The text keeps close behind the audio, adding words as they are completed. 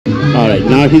Alright,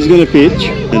 now he's gonna pitch.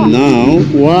 And now,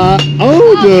 wow,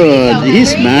 oh good! He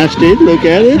smashed it, look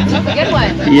at it. That's a good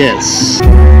one. Yes.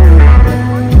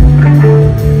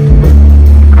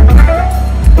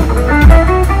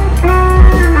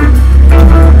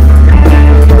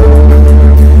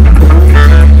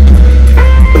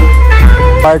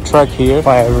 Fire truck here,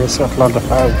 fire rescue Atlanta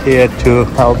Fire here to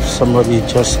help somebody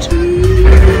just.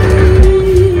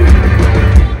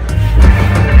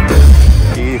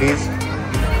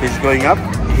 He's going up.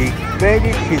 He made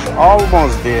it. He's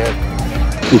almost there.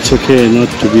 It's okay not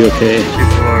to be okay.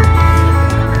 People are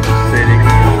sitting in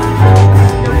front.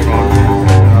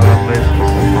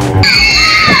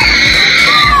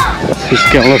 This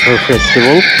Caliper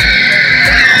Festival.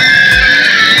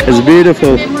 It's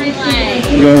beautiful.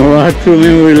 Going right through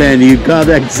memory lane. You got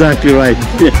that exactly right.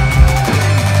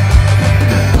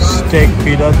 Steak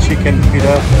pita, chicken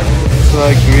pita,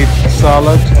 Greek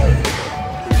salad.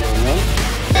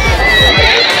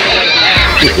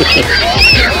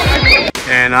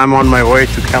 And I'm on my way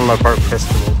to Canela Park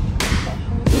Festival.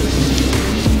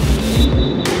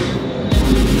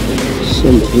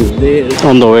 Something there.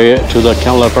 On the way to the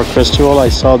Canela Park Festival, I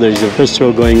saw there's a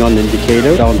festival going on in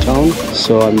Decatur, downtown.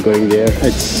 So I'm going there.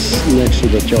 It's next to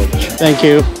the church. Thank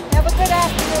you. Have a good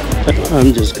afternoon.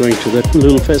 I'm just going to that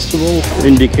little festival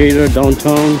in Decatur,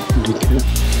 downtown. Decatur.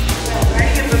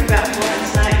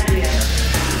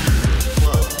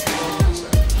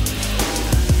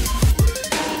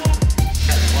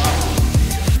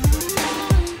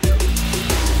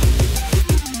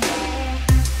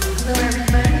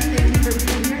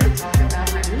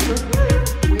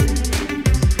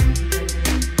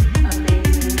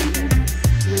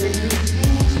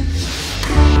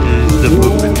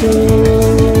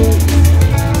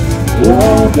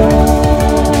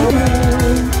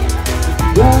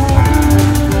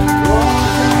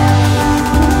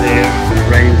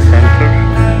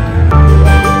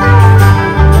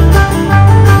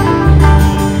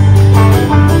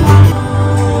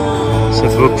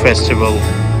 Book festival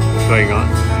going on.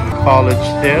 College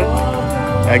there,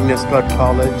 Agnes Scott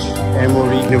College,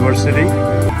 Emory University.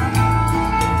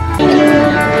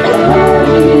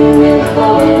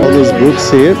 All these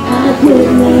books here.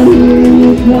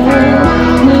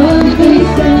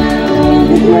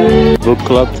 Book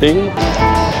club thing.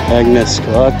 Agnes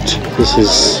Scott. This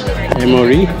is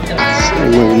Emory.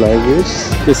 Emory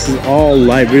libraries. This is all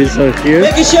libraries are here.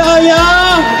 Make a show,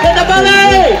 y'all! Hit the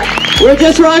belly! We're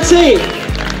just Roxy.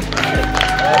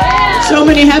 So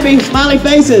many happy, smiley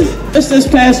faces. Just this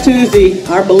past Tuesday,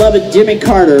 our beloved Jimmy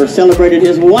Carter celebrated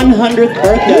his 100th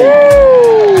birthday.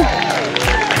 Woo!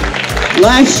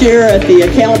 Last year at the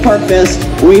Canela Park Fest,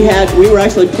 we were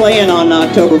actually playing on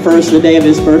October 1st, the day of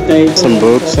his birthday. Some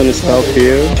books and stuff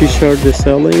here. T-shirt they're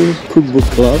selling. Cookbook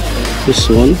club. This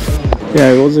one.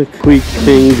 Yeah, it was a quick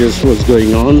thing, just what's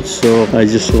going on, so I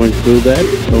just went through that.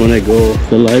 I want to go to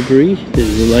the library.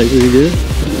 There's a library there.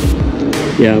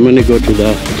 Yeah, I'm gonna go to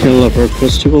the Canela Park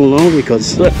Festival now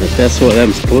because that's what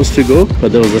I'm supposed to go.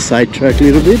 But there was a sidetrack a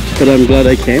little bit. But I'm glad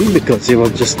I came because it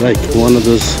was just like one of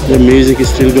those, the music is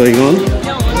still going on.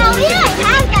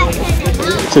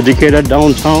 So Decatur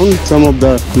downtown, some of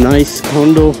the nice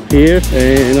condo here.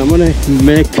 And I'm gonna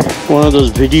make one of those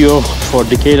video for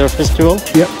Decatur Festival.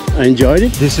 Yep, I enjoyed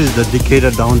it. This is the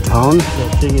Decatur downtown.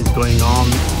 The thing is going on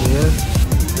there.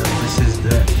 This is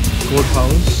the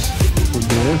courthouse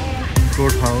there.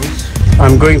 Courthouse.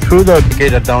 I'm going through the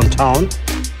Decatur downtown.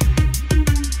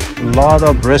 A lot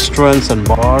of restaurants and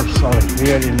bars are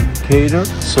here in Decatur.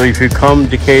 So if you come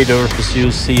Decatur,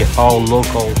 you'll see how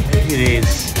local it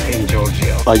is in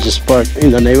Georgia. I just parked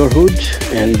in the neighborhood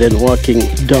and then walking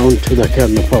down to the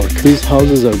Canela Park. These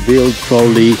houses are built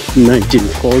probably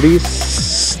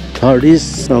 1940s,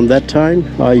 30s. From that time,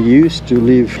 I used to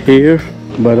live here.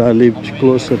 But I lived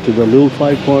closer to the little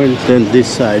 5 Points than this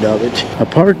side of it. I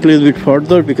parked a little bit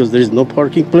further because there is no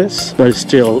parking place, but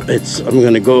still I'm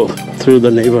gonna go through the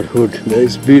neighborhood.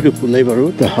 It's beautiful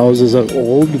neighborhood. The houses are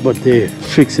old, but they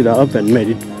fix it up and made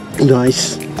it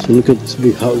nice. So look at these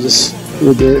big houses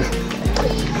over there.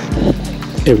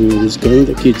 Everyone's going,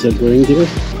 the kids are going there.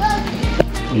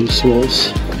 This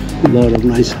was a lot of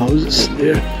nice houses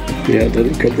there. Yeah,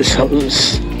 look at these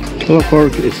houses. Canela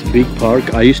Park is a big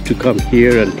park. I used to come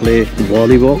here and play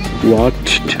volleyball, walk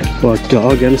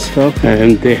dog and stuff.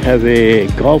 And they have a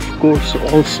golf course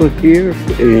also here.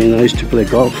 And I used to play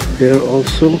golf there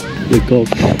also. The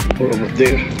golf over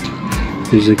there.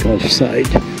 There's a golf side.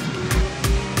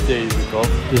 There is a golf.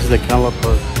 This is the Canela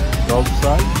Park golf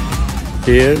side.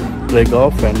 Here, play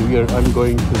golf, and I'm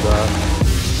going to the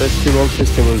festival.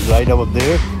 Festival is right over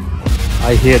there.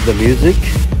 I hear the music.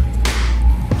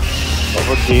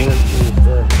 Over there is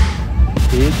the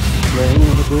kids playing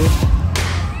over there.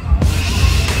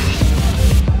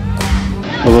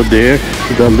 Over there,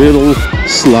 the little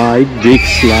slide, big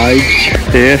slide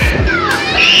there.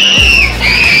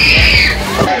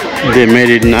 They made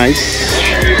it nice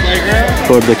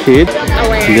for the kid.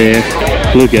 There,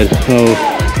 look at how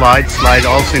slide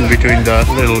also in between the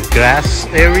little grass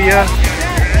area.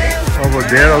 Over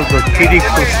there also kiddie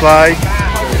pool slide.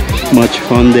 Much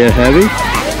fun they're having.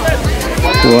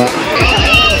 Wow.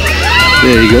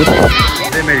 There you go.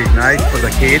 They made it nice for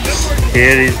the kids.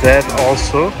 Here is that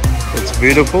also. It's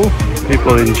beautiful.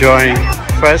 People enjoying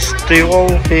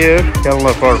festival here.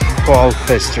 Kerala for fall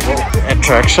festival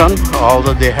attraction.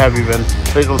 Although they have even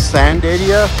little sand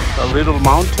area, a little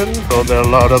mountain. So there are a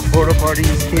lot of photo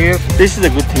parties here. This is the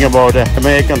good thing about the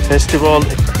American festival.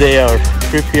 They are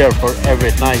prepared for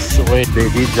every nice way. They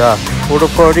did the photo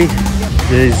party.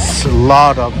 There's a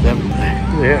lot of them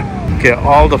there. Okay,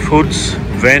 all the foods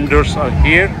vendors are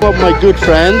here. One of my good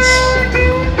friends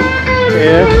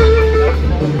here.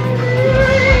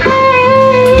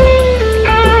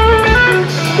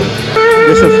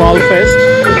 This is a fall fest.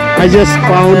 I just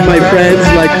found my friends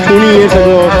like 20 years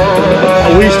ago.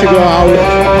 We used to go out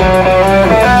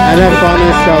and have fun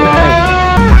and stuff.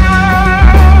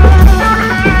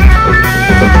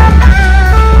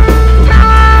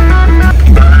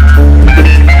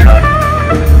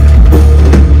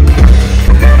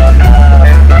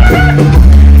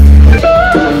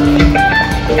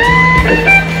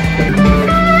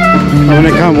 I'm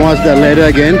gonna come watch that later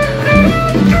again.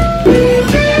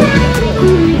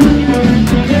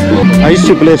 I used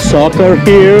to play soccer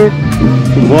here,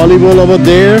 volleyball over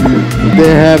there.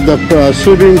 They have the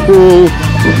swimming pool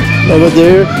over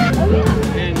there.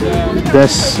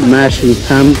 That's smashing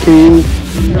pumpkin.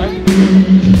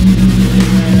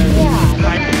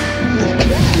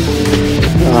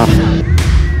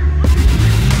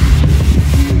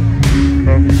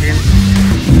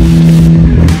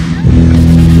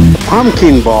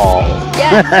 Pumpkin ball.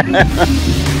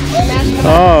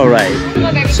 All right.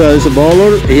 So it's a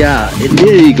bowler. Yeah,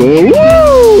 there you go.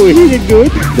 Woo! He did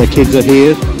good. The kids are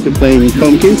here to playing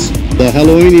pumpkins. The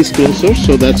Halloween is closer,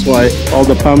 so that's why all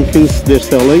the pumpkins they're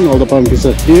selling. All the pumpkins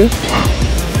are here.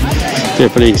 They're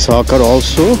playing soccer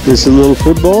also. This is a little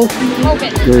football.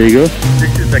 There you go.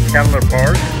 This is the Kerala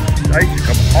Park. I used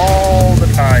to come all the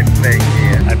time playing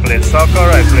here. I played soccer,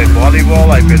 I played volleyball,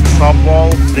 I played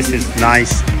softball. This is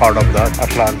nice part of the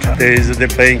Atlanta. They're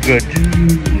playing good.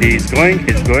 He's going.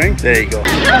 There you go.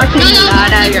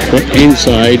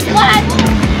 Inside.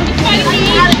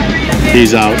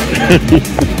 He's out.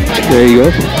 There you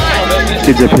go.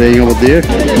 Kids are playing over there,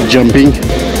 jumping.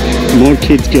 More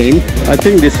kids game. I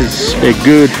think this is a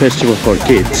good festival for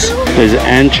kids. There's an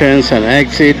entrance and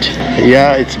exit.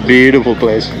 Yeah, it's a beautiful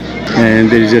place. And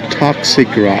there is a toxic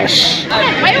rush.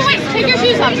 Wait, take your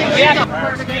shoes off.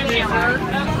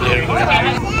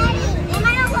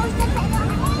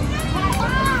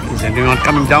 Is anyone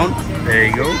coming down? There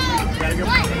you go.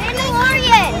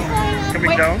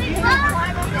 Coming down.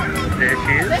 There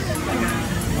she is.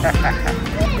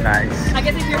 Nice.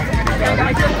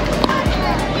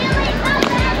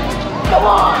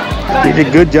 You did a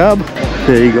good job.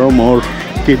 There you go. More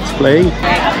kids playing.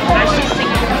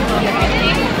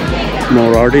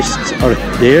 More artists are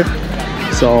there.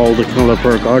 So all the Kerala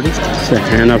Park artists. It's a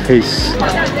henna face.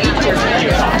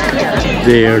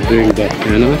 They are doing the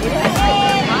henna.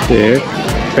 There,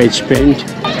 face paint.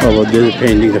 Over there,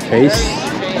 painting the face.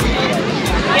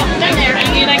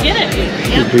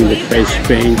 They're doing the face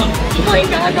paint.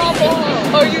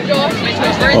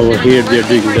 Over here, they're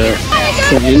doing the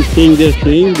same thing.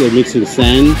 They're mixing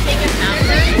sand.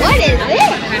 What is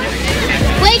this?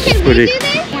 Wait, can we do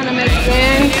this?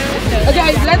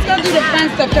 Okay, let's go do the fun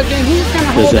stuff because then who's going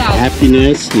to hold out? There's a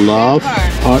happiness, love,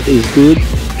 art is good,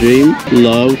 dream,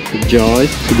 love, joy.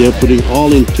 So they're putting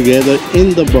all in together in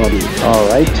the body. All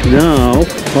right, now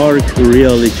park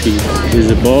reality. There's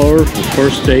a bar,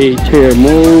 first aid, here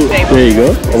more. There you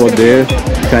go. Over there,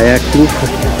 kayaking,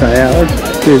 kayak.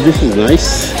 This is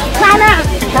nice.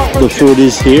 The food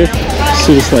is here.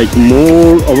 Seems like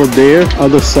more over there.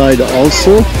 Other side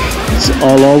also. It's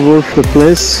all over the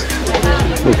place.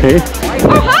 Okay.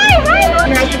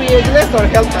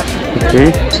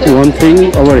 Okay. One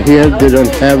thing over here, they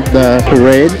don't have the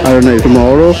parade. I don't know if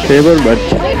tomorrow, favor, but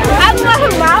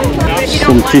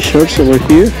some t-shirts over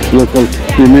here, local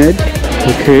made.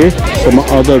 Okay. Some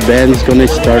other bands gonna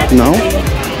start now.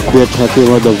 They're talking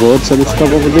about the words and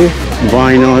stuff over there.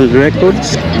 Vinyl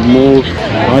records, more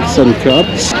arts and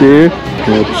crafts there.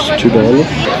 That's $2.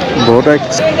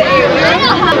 Products,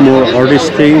 more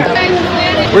artist thing.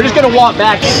 We're just gonna walk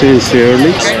back.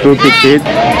 Sincerely, Spooky Kid,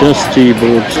 Dusty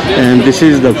Boots. And this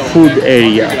is the food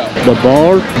area. The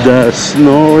bar, the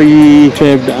snowy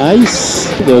shaved ice.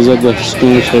 Those are the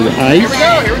snowy shaved ice.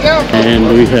 Here we go. And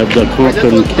we have the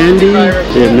cotton candy.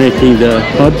 They're making the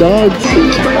hot dogs.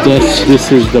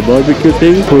 This is the barbecue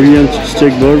thing, Korean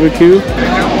steak barbecue.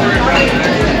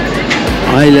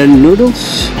 Island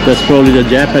noodles. That's probably the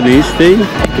Japanese thing.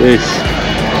 It's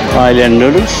island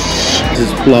noodles. This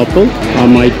is falafel. I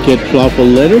might get falafel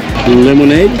later.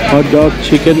 Lemonade, hot dog,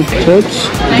 chicken tots.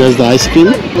 There's the ice cream.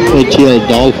 HL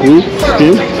doll food.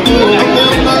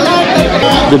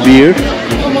 The beer.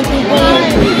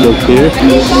 Look here,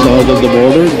 south of the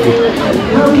border.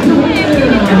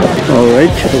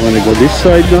 Alright, I want to go this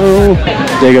side now.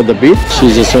 They got the beach.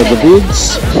 She's just at the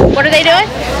beach. What are they doing?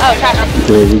 Oh, traffic.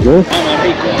 There we go.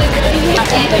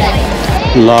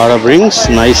 Lot of rings,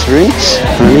 nice rings.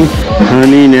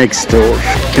 Honey next door.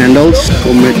 Candles,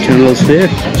 homemade candles there.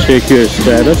 Check your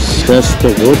status. That's the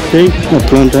wood thing.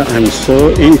 Atlanta, I'm so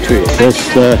into it.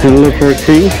 That's the Henley Park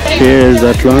thing. Here's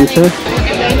Atlanta.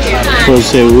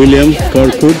 Jose William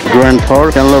Kirkwood, Grand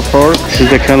Park, Candler Park. This is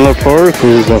the Candler Park.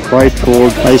 This is the White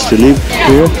Fort. I used to live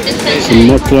here.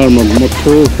 Motor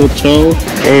Hotel,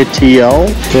 ATL.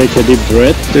 Take a deep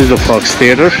breath. This is the Fox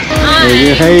Theater.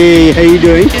 Hey, how you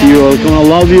doing? You're welcome. I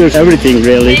love your everything,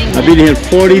 really. I've been here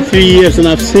 43 years and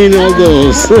I've seen all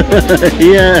those.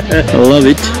 Yeah, I love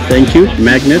it. Thank you.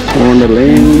 Magnet, Wonder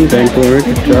Lane, Vancouver.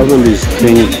 Travel is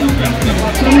king.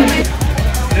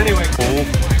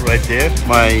 Right there.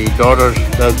 My daughter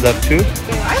does that too.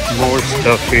 More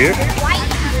stuff here.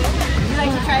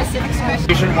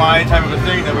 Nationwide type of a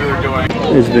thing that we were doing.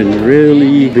 It's been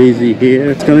really busy here.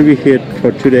 It's gonna be here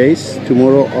for 2 days.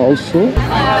 Tomorrow also.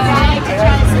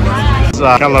 It's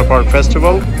a Candler Park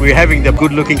Festival. We're having the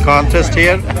good looking contest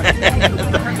here.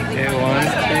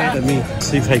 Let me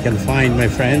see if I can find my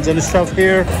friends and stuff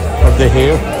here. Are they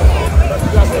here?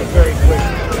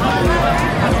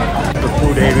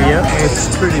 Food area.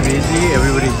 It's pretty busy.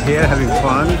 Everybody's here having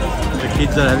fun. The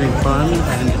kids are having fun,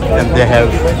 and they have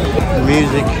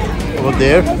music over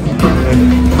there.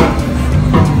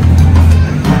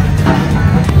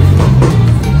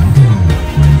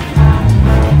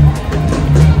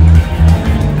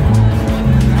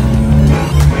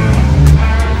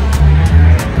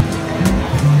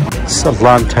 It's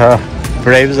Atlanta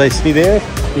Braves I see there.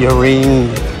 Earring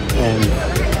and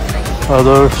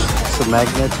others. It's a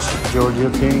magnet. Georgia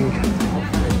King,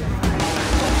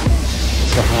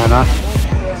 Savannah.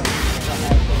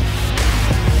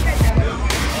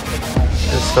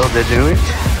 That's how they do it.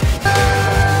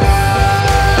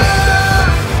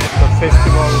 The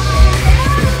festival,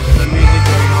 the music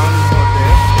going on over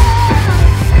there.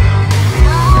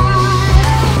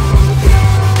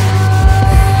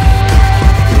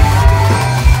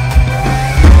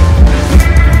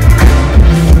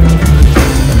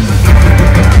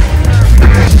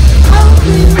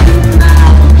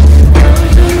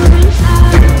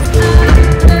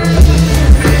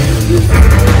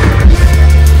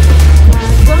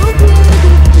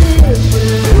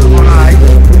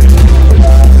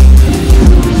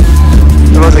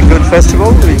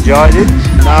 Festival, we enjoyed it.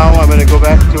 Now I'm gonna go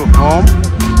back to home.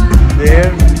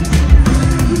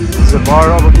 There's a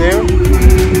bar over there.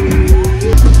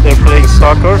 They're playing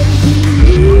soccer,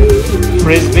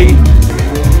 frisbee.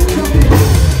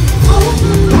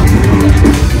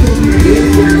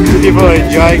 People are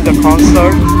enjoying the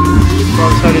concert. The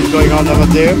concert is going on over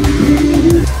there.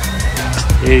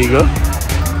 Here you go.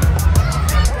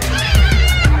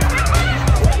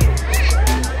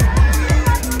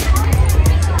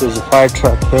 There's a fire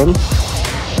truck here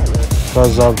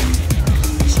because of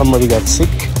somebody got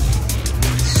sick.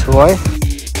 So why?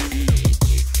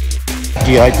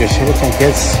 Dehydration, I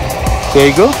guess. There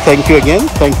you go. Thank you again.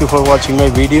 Thank you for watching my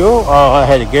video. I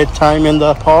had a great time in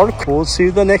the park. We'll see you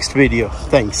in the next video.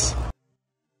 Thanks.